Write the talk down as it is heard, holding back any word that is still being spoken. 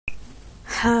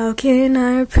How can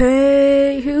I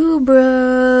repay you,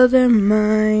 brother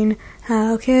mine?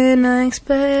 How can I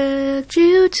expect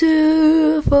you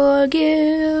to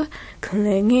forgive?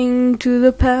 Clinging to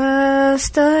the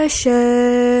past, I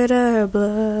shed our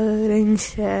blood and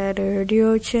shattered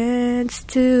your chance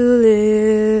to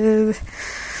live.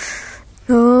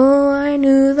 Oh, I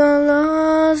knew the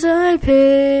laws, I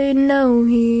paid no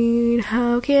heed.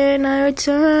 How can I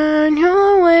return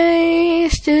your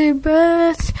wasted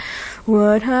breath?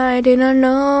 What I did not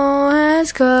know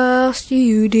has cost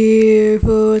you dear,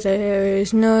 for there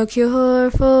is no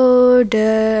cure for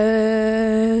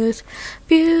death.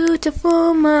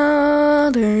 Beautiful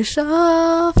mother,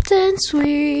 soft and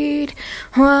sweet,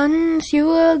 once you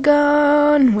were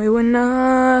gone, we were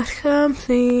not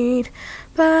complete.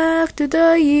 Back to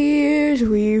the years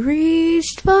we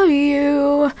reached for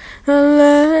you,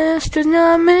 alas, 'twas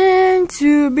not meant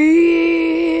to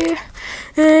be.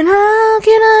 And how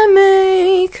can I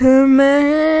make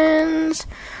amends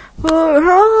for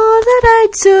all that I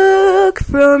took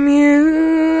from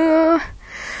you?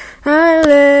 I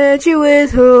led you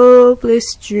with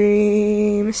hopeless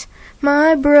dreams.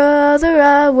 My brother,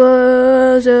 I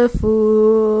was a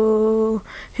fool.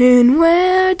 And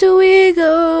where do we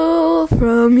go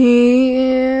from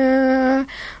here?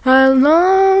 I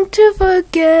long to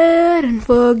forget and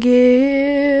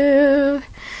forgive.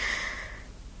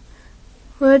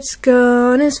 What's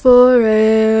gone is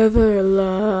forever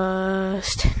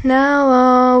lost. Now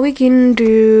all we can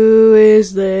do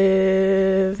is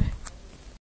live.